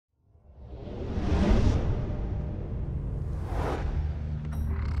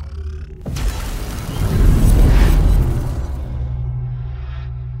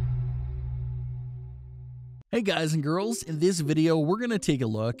Hey guys and girls, in this video we're going to take a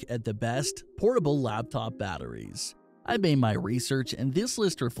look at the best portable laptop batteries. I made my research and this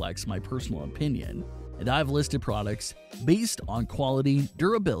list reflects my personal opinion, and I've listed products based on quality,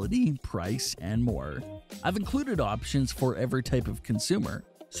 durability, price, and more. I've included options for every type of consumer,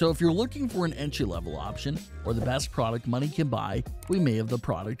 so if you're looking for an entry-level option or the best product money can buy, we may have the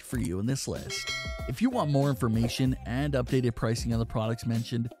product for you in this list. If you want more information and updated pricing on the products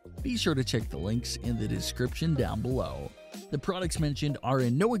mentioned, be sure to check the links in the description down below. The products mentioned are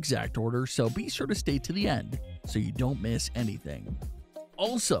in no exact order, so be sure to stay to the end so you don't miss anything.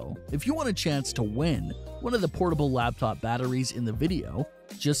 Also, if you want a chance to win one of the portable laptop batteries in the video,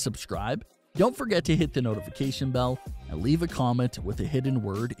 just subscribe. Don't forget to hit the notification bell and leave a comment with a hidden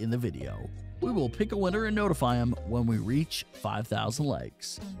word in the video. We will pick a winner and notify them when we reach 5,000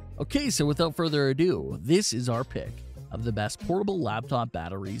 likes. Okay, so without further ado, this is our pick of the best portable laptop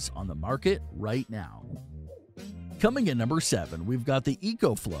batteries on the market right now. Coming in number 7, we've got the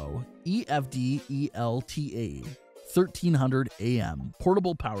EcoFlow EFD-ELTA 1300 AM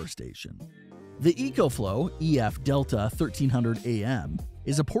Portable Power Station. The EcoFlow EF Delta 1300 AM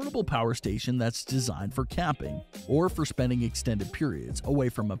is a portable power station that's designed for camping or for spending extended periods away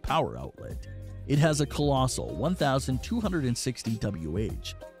from a power outlet. It has a colossal 1,260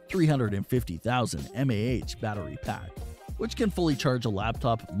 Wh, 350,000 mAh battery pack, which can fully charge a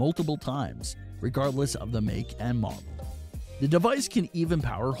laptop multiple times, regardless of the make and model. The device can even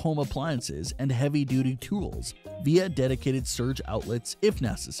power home appliances and heavy-duty tools via dedicated surge outlets if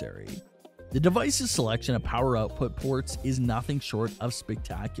necessary. The device's selection of power output ports is nothing short of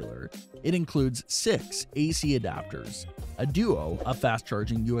spectacular. It includes 6 AC adapters, a duo of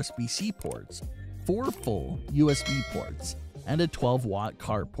fast-charging USB-C ports, 4 full USB ports, and a 12-watt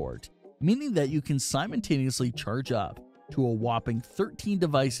car port, meaning that you can simultaneously charge up to a whopping 13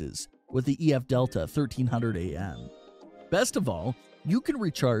 devices with the EF Delta 1300 AM. Best of all, you can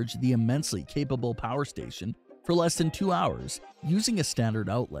recharge the immensely capable power station for less than 2 hours using a standard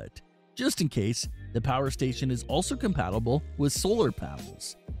outlet. Just in case, the power station is also compatible with solar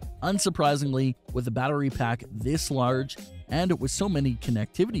panels. Unsurprisingly, with a battery pack this large and with so many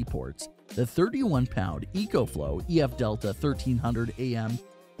connectivity ports, the 31-pound EcoFlow EF Delta 1300 AM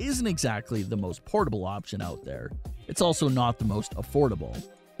isn't exactly the most portable option out there. It's also not the most affordable,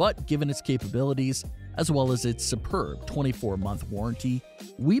 but given its capabilities, as well as its superb 24-month warranty,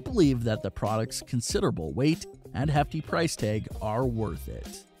 we believe that the product's considerable weight and hefty price tag are worth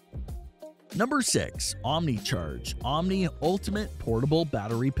it. Number 6. OmniCharge Omni Ultimate Portable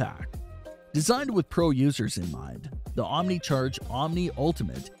Battery Pack. Designed with pro users in mind, the OmniCharge Omni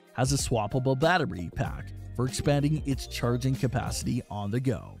Ultimate has a swappable battery pack for expanding its charging capacity on the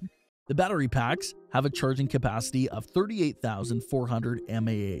go. The battery packs have a charging capacity of 38,400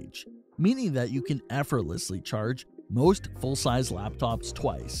 mAh, meaning that you can effortlessly charge most full-size laptops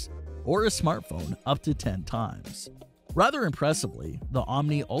twice, or a smartphone up to 10 times. Rather impressively, the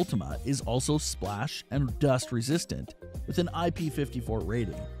Omni Ultima is also splash and dust resistant with an IP54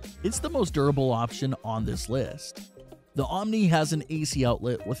 rating. It's the most durable option on this list. The Omni has an AC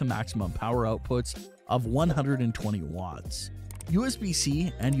outlet with a maximum power outputs of 120 watts,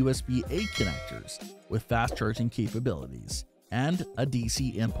 USB-C and USB-A connectors with fast charging capabilities, and a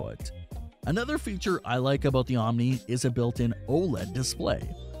DC input. Another feature I like about the Omni is a built-in OLED display,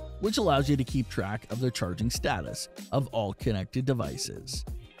 which allows you to keep track of the charging status of all connected devices.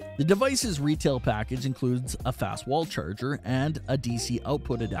 The device's retail package includes a fast wall charger and a DC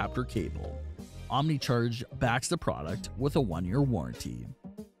output adapter cable. OmniCharge backs the product with a 1-year warranty.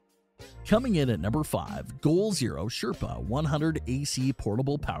 Coming in at number 5, Goal Zero Sherpa 100 AC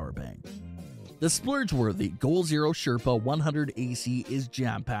Portable Power Bank. The splurge-worthy Goal Zero Sherpa 100 AC is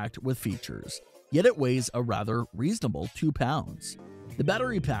jam-packed with features, yet it weighs a rather reasonable 2 pounds. The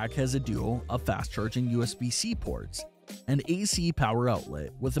battery pack has a duo of fast-charging USB-C ports, an AC power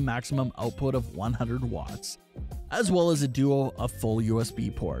outlet with a maximum output of 100 watts, as well as a duo of full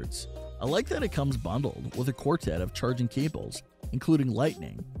USB ports. I like that it comes bundled with a quartet of charging cables, including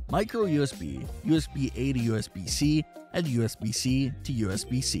Lightning, Micro USB, USB-A to USB-C, and USB-C to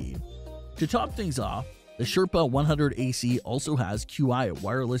USB-C. To top things off, the Sherpa 100 AC also has QI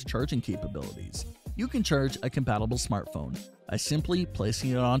wireless charging capabilities. You can charge a compatible smartphone by simply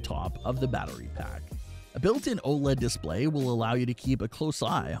placing it on top of the battery pack. A built-in OLED display will allow you to keep a close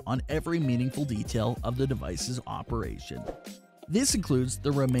eye on every meaningful detail of the device's operation. This includes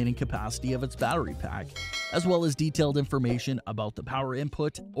the remaining capacity of its battery pack, as well as detailed information about the power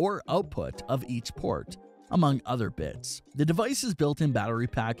input or output of each port, among other bits. The device's built-in battery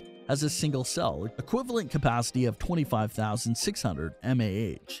pack has a single cell equivalent capacity of 25,600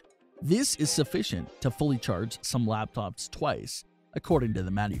 mAh. This is sufficient to fully charge some laptops twice, according to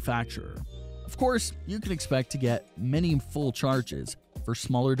the manufacturer. Of course, you can expect to get many full charges for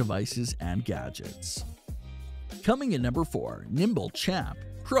smaller devices and gadgets. Coming in number 4, Nimble Champ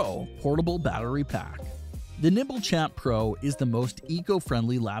Pro Portable Battery Pack. The Nimble Champ Pro is the most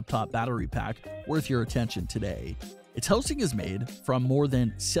eco-friendly laptop battery pack worth your attention today. Its housing is made from more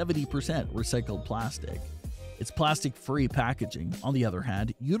than 70% recycled plastic. Its plastic-free packaging, on the other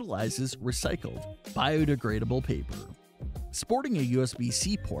hand, utilizes recycled, biodegradable paper. Sporting a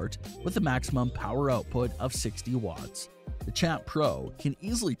USB-C port with a maximum power output of 60 watts, the Champ Pro can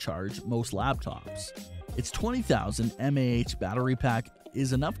easily charge most laptops. Its 20,000 mAh battery pack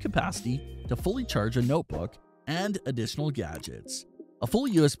is enough capacity to fully charge a notebook and additional gadgets. A full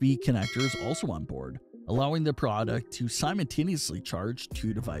USB connector is also on board, allowing the product to simultaneously charge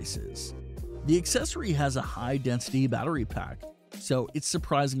 2 devices. The accessory has a high-density battery pack, so it's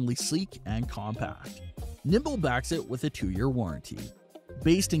surprisingly sleek and compact. Nimble backs it with a 2-year warranty.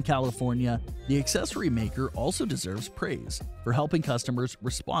 Based in California, the accessory maker also deserves praise for helping customers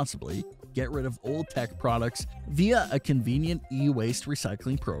responsibly get rid of old tech products via a convenient e-waste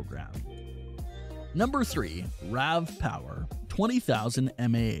recycling program. Number 3. RAV Power 20,000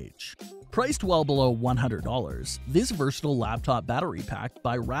 mAh. Priced well below $100, this versatile laptop battery pack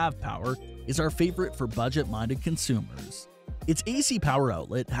by RAV Power is our favorite for budget-minded consumers. Its AC power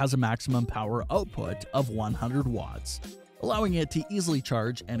outlet has a maximum power output of 100 watts, allowing it to easily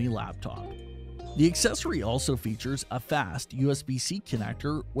charge any laptop. The accessory also features a fast USB-C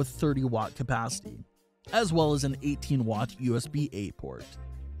connector with 30-watt capacity, as well as an 18-watt USB-A port.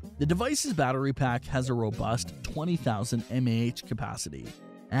 The device's battery pack has a robust 20,000 mAh capacity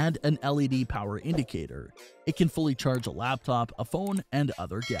and an LED power indicator. It can fully charge a laptop, a phone, and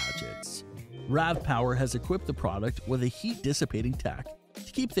other gadgets. RAV Power has equipped the product with a heat-dissipating tech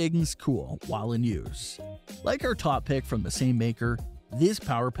to keep things cool while in use. Like our top pick from the same maker, this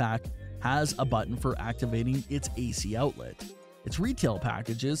power pack has a button for activating its AC outlet. Its retail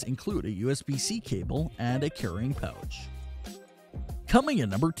packages include a USB-C cable and a carrying pouch. Coming in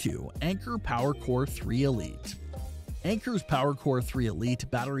number 2, Anker PowerCore 3 Elite. Anker's PowerCore 3 Elite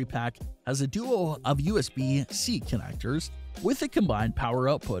battery pack has a duo of USB-C connectors with a combined power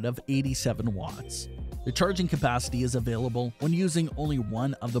output of 87 watts. The charging capacity is available when using only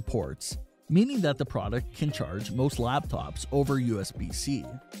one of the ports, meaning that the product can charge most laptops over USB-C.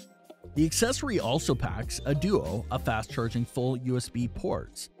 The accessory also packs a duo of fast-charging full USB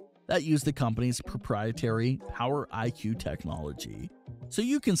ports that use the company's proprietary Power IQ technology, so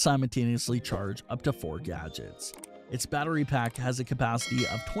you can simultaneously charge up to 4 gadgets. Its battery pack has a capacity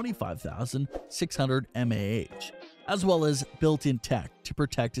of 25,600 mAh, as well as built-in tech to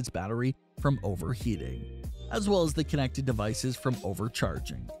protect its battery from overheating, as well as the connected devices from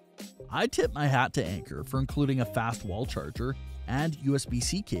overcharging. I tip my hat to Anker for including a fast wall charger and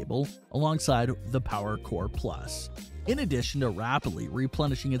USB-C cable alongside the PowerCore Plus. In addition to rapidly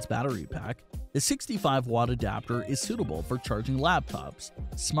replenishing its battery pack, the 65-watt adapter is suitable for charging laptops,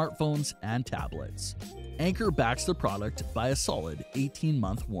 smartphones, and tablets. Anker backs the product by a solid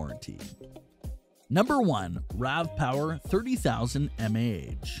 18-month warranty. Number 1. RAV Power 30,000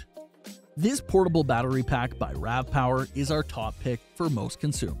 mAh. This portable battery pack by RAV Power is our top pick for most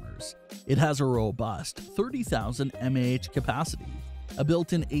consumers. It has a robust 30,000 mAh capacity, a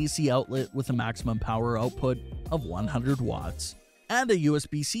built-in AC outlet with a maximum power output of 100 watts, and a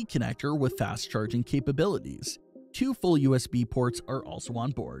USB-C connector with fast charging capabilities. 2 full USB ports are also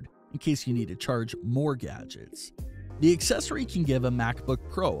on board, in case you need to charge more gadgets. The accessory can give a MacBook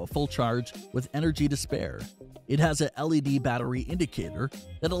Pro a full charge with energy to spare. It has a LED battery indicator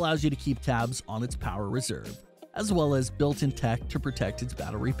that allows you to keep tabs on its power reserve, as well as built-in tech to protect its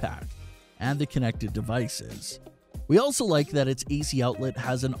battery pack and the connected devices. We also like that its AC outlet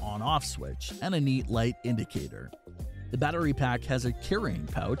has an on-off switch and a neat light indicator. The battery pack has a carrying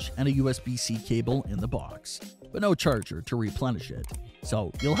pouch and a USB-C cable in the box, but no charger to replenish it,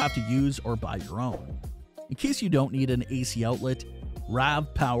 so you'll have to use or buy your own. In case you don't need an AC outlet,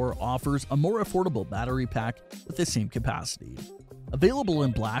 RAV Power offers a more affordable battery pack with the same capacity. Available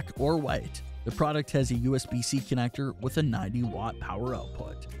in black or white, the product has a USB-C connector with a 90-watt power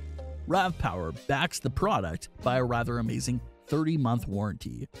output. RAV Power backs the product by a rather amazing 30-month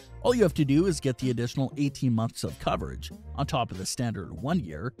warranty. All you have to do is get the additional 18 months of coverage on top of the standard 1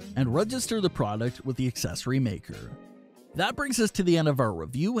 year and register the product with the accessory maker. That brings us to the end of our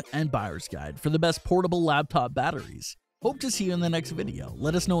review and buyer's guide for the best portable laptop batteries. Hope to see you in the next video.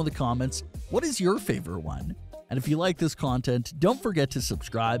 Let us know in the comments, what is your favorite one? And if you like this content, don't forget to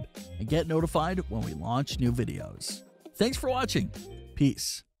subscribe and get notified when we launch new videos. Thanks for watching.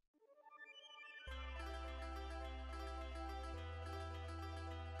 Peace.